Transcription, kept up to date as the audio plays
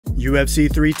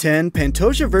UFC 310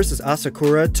 Pantoja vs.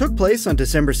 Asakura took place on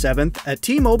December 7th at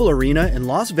T-Mobile Arena in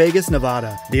Las Vegas,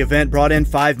 Nevada. The event brought in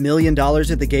 $5 million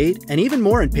at the gate and even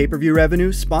more in pay-per-view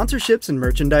revenue, sponsorships, and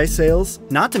merchandise sales,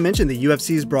 not to mention the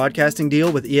UFC's broadcasting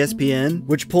deal with ESPN,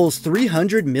 which pulls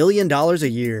 $300 million a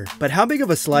year. But how big of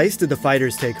a slice did the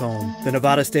fighters take home? The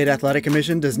Nevada State Athletic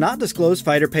Commission does not disclose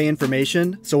fighter pay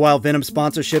information, so while Venom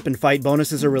sponsorship and fight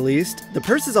bonuses are released, the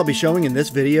purses I'll be showing in this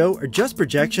video are just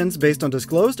projections based on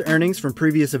disclosed earnings from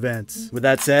previous events. With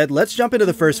that said, let's jump into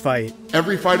the first fight.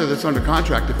 Every fighter that's under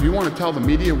contract, if you want to tell the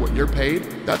media what you're paid,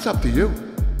 that's up to you.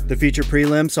 The feature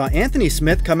prelim saw Anthony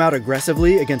Smith come out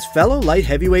aggressively against fellow light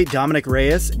heavyweight Dominick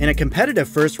Reyes in a competitive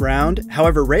first round.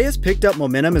 However, Reyes picked up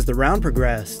momentum as the round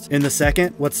progressed. In the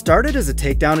second, what started as a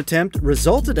takedown attempt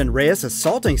resulted in Reyes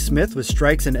assaulting Smith with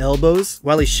strikes and elbows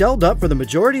while he shelled up for the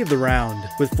majority of the round.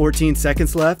 With 14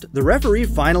 seconds left, the referee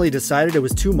finally decided it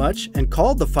was too much and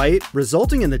called the fight,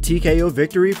 resulting in the TKO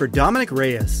victory for Dominick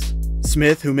Reyes.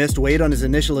 Smith, who missed weight on his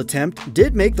initial attempt,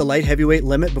 did make the light heavyweight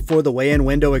limit before the weigh-in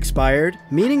window expired,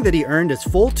 meaning that he earned his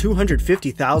full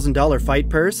 $250,000 fight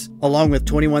purse, along with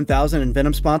 $21,000 in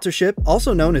Venom sponsorship,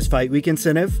 also known as Fight Week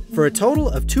incentive, for a total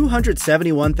of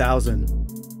 $271,000.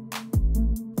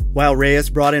 While Reyes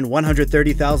brought in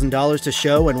 $130,000 to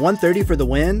show and $130,000 for the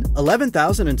win,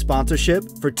 $11,000 in sponsorship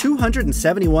for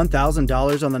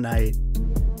 $271,000 on the night.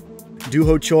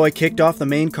 Choi kicked off the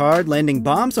main card, landing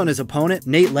bombs on his opponent,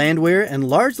 Nate Landwehr, and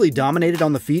largely dominated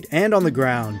on the feet and on the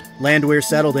ground. Landwehr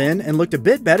settled in and looked a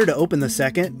bit better to open the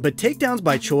second, but takedowns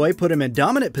by Choi put him in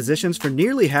dominant positions for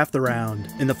nearly half the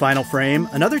round. In the final frame,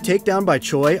 another takedown by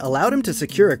Choi allowed him to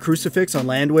secure a crucifix on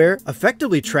Landwehr,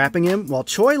 effectively trapping him while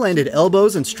Choi landed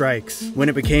elbows and strikes. When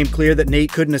it became clear that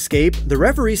Nate couldn't escape, the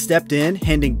referee stepped in,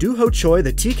 handing Choi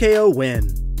the TKO win.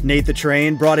 Nate the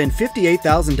Train brought in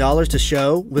 $58,000 to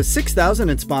show, with $6,000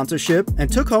 in sponsorship, and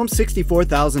took home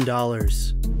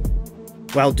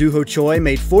 $64,000. While Choi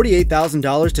made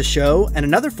 $48,000 to show and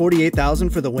another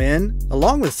 $48,000 for the win,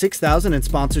 along with $6,000 in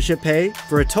sponsorship pay,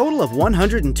 for a total of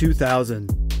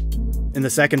 $102,000. In the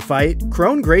second fight,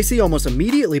 Gracie almost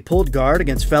immediately pulled guard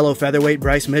against fellow featherweight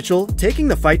Bryce Mitchell, taking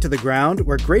the fight to the ground,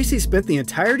 where Gracie spent the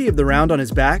entirety of the round on his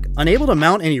back, unable to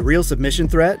mount any real submission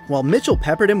threat, while Mitchell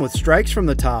peppered him with strikes from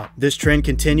the top. This trend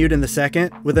continued in the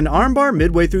second, with an armbar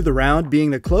midway through the round being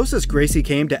the closest Gracie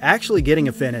came to actually getting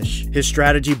a finish. His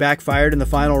strategy backfired in the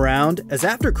final round, as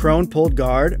after Kron pulled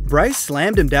guard, Bryce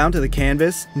slammed him down to the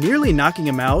canvas, nearly knocking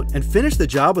him out, and finished the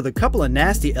job with a couple of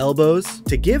nasty elbows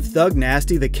to give Thug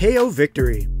Nasty the KO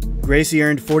victory. Gracie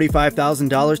earned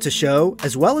 $45,000 to show,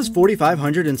 as well as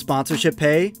 $4,500 in sponsorship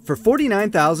pay, for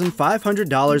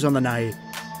 $49,500 on the night.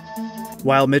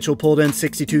 While Mitchell pulled in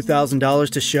 $62,000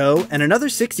 to show and another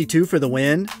 $62,000 for the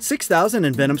win, $6,000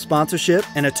 in Venom sponsorship,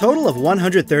 and a total of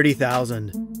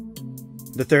 $130,000.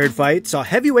 The third fight saw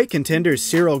heavyweight contenders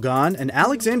Ciryl Gane and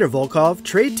Alexander Volkov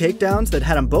trade takedowns that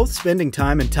had them both spending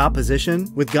time in top position,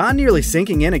 with Gane nearly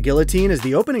sinking in a guillotine as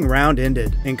the opening round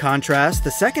ended. In contrast,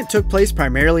 the second took place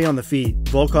primarily on the feet.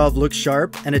 Volkov looked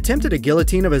sharp and attempted a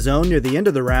guillotine of his own near the end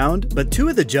of the round, but two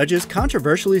of the judges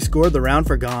controversially scored the round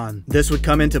for Gane. This would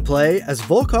come into play as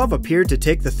Volkov appeared to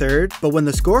take the third, but when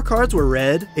the scorecards were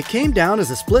read, it came down as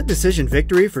a split decision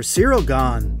victory for Ciryl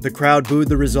Gane. The crowd booed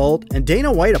the result, and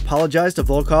Dana White apologized to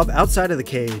Volkov outside of the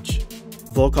cage.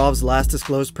 Volkov's last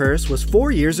disclosed purse was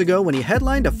 4 years ago when he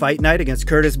headlined a fight night against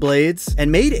Curtis Blades and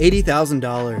made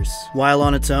 $80,000. While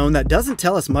on its own, that doesn't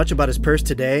tell us much about his purse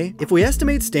today. If we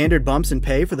estimate standard bumps in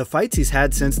pay for the fights he's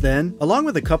had since then, along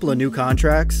with a couple of new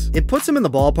contracts, it puts him in the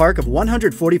ballpark of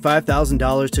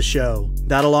 $145,000 to show.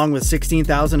 That, along with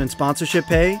 $16,000 in sponsorship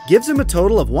pay, gives him a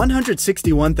total of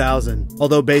 $161,000.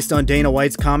 Although based on Dana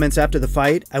White's comments after the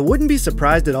fight, I wouldn't be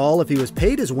surprised at all if he was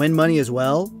paid his win money as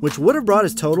well, which would have brought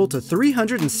his total to $306,000.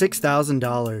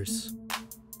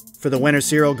 For the winner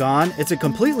Ciryl Gane, it's a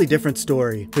completely different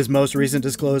story. His most recent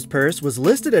disclosed purse was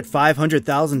listed at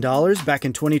 $500,000 back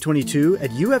in 2022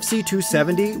 at UFC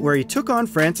 270, where he took on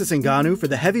Francis Ngannou for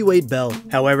the heavyweight belt.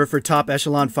 However, for top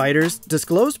echelon fighters,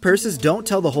 disclosed purses don't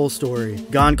tell the whole story.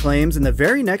 Gane claims in the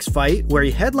very next fight, where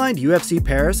he headlined UFC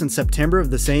Paris in September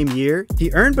of the same year,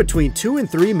 he earned between $2 and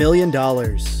 $3 million.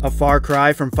 A far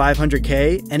cry from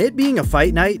 $500K, and it being a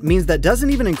fight night means that doesn't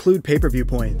even include pay-per-view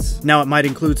points. Now, it might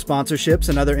include sponsorships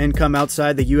and other income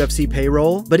outside the UFC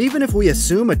payroll, but even if we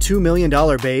assume a $2 million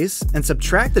base and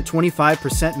subtract the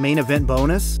 25% main event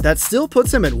bonus, that still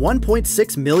puts him at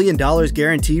 $1.6 million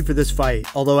guaranteed for this fight,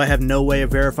 although I have no way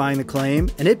of verifying the claim,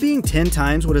 and it being 10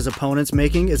 times what his opponent's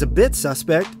making is a bit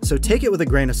suspect, so take it with a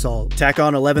grain of salt. Tack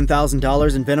on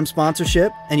 $11,000 in Venom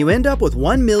sponsorship, and you end up with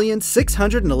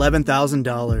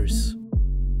 $1,611,000.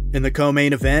 In the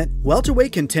co-main event,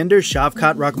 welterweight contenders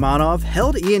Shavkat Rakhmonov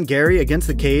held Garry against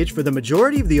the cage for the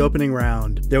majority of the opening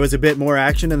round. There was a bit more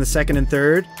action in the second and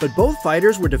third, but both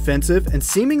fighters were defensive and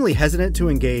seemingly hesitant to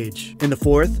engage. In the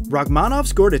fourth, Rakhmonov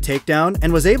scored a takedown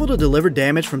and was able to deliver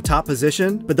damage from top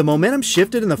position, but the momentum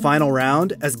shifted in the final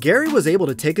round as Garry was able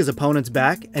to take his opponent's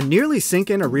back and nearly sink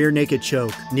in a rear naked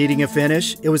choke. Needing a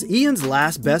finish, it was Ian's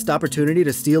last best opportunity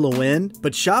to steal a win,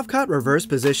 but Shavkat reversed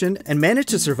position and managed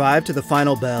to survive to the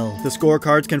final bell. The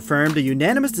scorecards confirmed a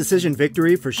unanimous decision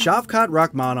victory for Shavkat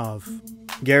Rakhmonov.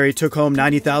 Garry took home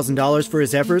 $90,000 for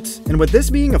his efforts, and with this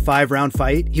being a 5-round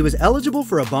fight, he was eligible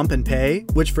for a bump in pay,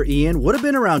 which for Ian would have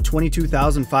been around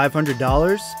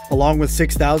 $22,500, along with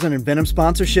 $6,000 in Venom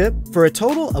sponsorship, for a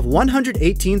total of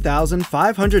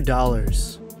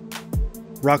 $118,500.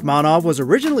 Rakhmonov was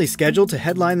originally scheduled to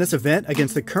headline this event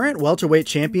against the current welterweight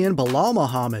champion Belal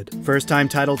Muhammad. First-time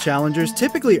title challengers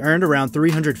typically earned around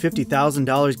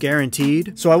 $350,000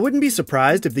 guaranteed, so I wouldn't be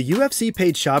surprised if the UFC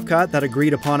paid Shavkat that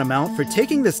agreed-upon amount for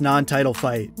taking this non-title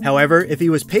fight. However, if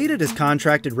he was paid at his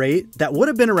contracted rate, that would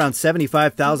have been around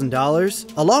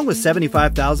 $75,000, along with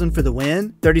 $75,000 for the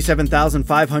win,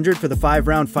 $37,500 for the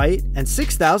 5-round fight, and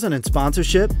 $6,000 in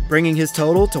sponsorship, bringing his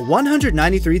total to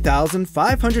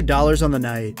 $193,500 on the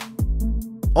night.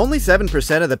 Only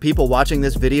 7% of the people watching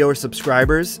this video are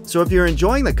subscribers, so if you're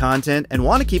enjoying the content and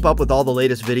want to keep up with all the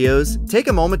latest videos, take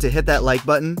a moment to hit that like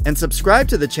button and subscribe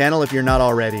to the channel if you're not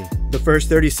already. The first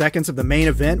 30 seconds of the main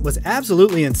event was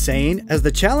absolutely insane as the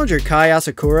challenger Kai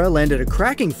Asakura landed a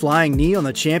cracking flying knee on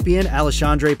the champion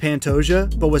Alexandre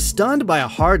Pantoja, but was stunned by a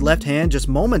hard left hand just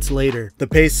moments later. The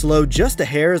pace slowed just a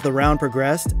hair as the round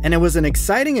progressed, and it was an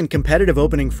exciting and competitive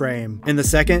opening frame. In the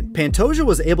second, Pantoja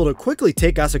was able to quickly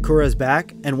take Asakura's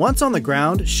back, and once on the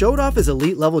ground, showed off his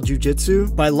elite level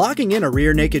jiu-jitsu by locking in a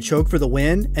rear naked choke for the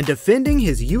win and defending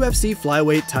his UFC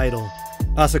flyweight title.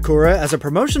 Asakura, as a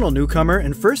promotional newcomer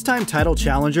and first-time title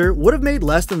challenger, would have made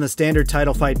less than the standard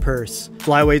title fight purse.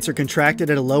 Flyweights are contracted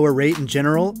at a lower rate in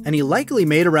general, and he likely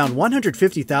made around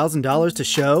 $150,000 to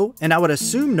show, and I would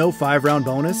assume no 5-round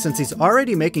bonus since he's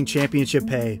already making championship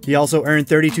pay. He also earned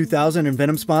 $32,000 in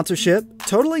Venom sponsorship,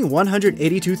 totaling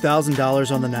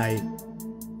 $182,000 on the night.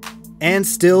 And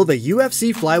still, the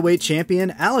UFC flyweight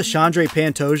champion Alexandre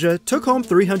Pantoja took home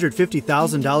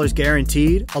 $350,000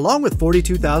 guaranteed, along with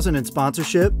 $42,000 in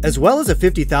sponsorship, as well as a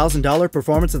 $50,000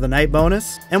 performance of the night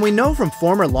bonus. And we know from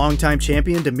former longtime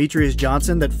champion Demetrius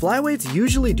Johnson that flyweights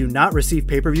usually do not receive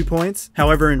pay-per-view points.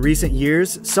 However, in recent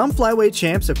years, some flyweight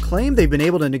champs have claimed they've been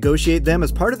able to negotiate them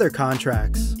as part of their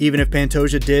contracts. Even if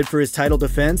Pantoja did for his title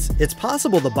defense, it's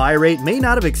possible the buy rate may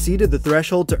not have exceeded the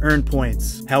threshold to earn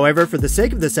points. However, for the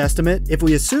sake of this estimate, if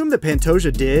we assume that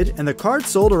Pantoja did and the card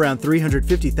sold around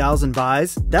 350,000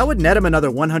 buys, that would net him another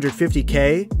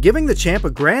 $150K, giving the champ a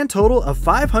grand total of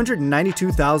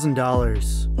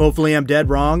 $592,000. Hopefully I'm dead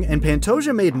wrong and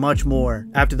Pantoja made much more.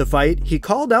 After the fight, he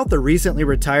called out the recently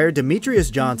retired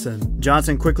Demetrius Johnson.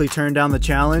 Johnson quickly turned down the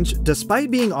challenge, despite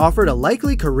being offered a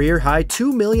likely career-high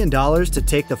 $2 million to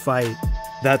take the fight.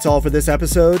 That's all for this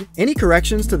episode. Any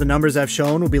corrections to the numbers I've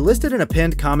shown will be listed in a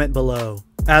pinned comment below.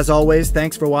 As always,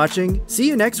 thanks for watching. See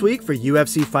you next week for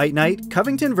UFC Fight Night,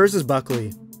 Covington vs.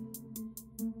 Buckley.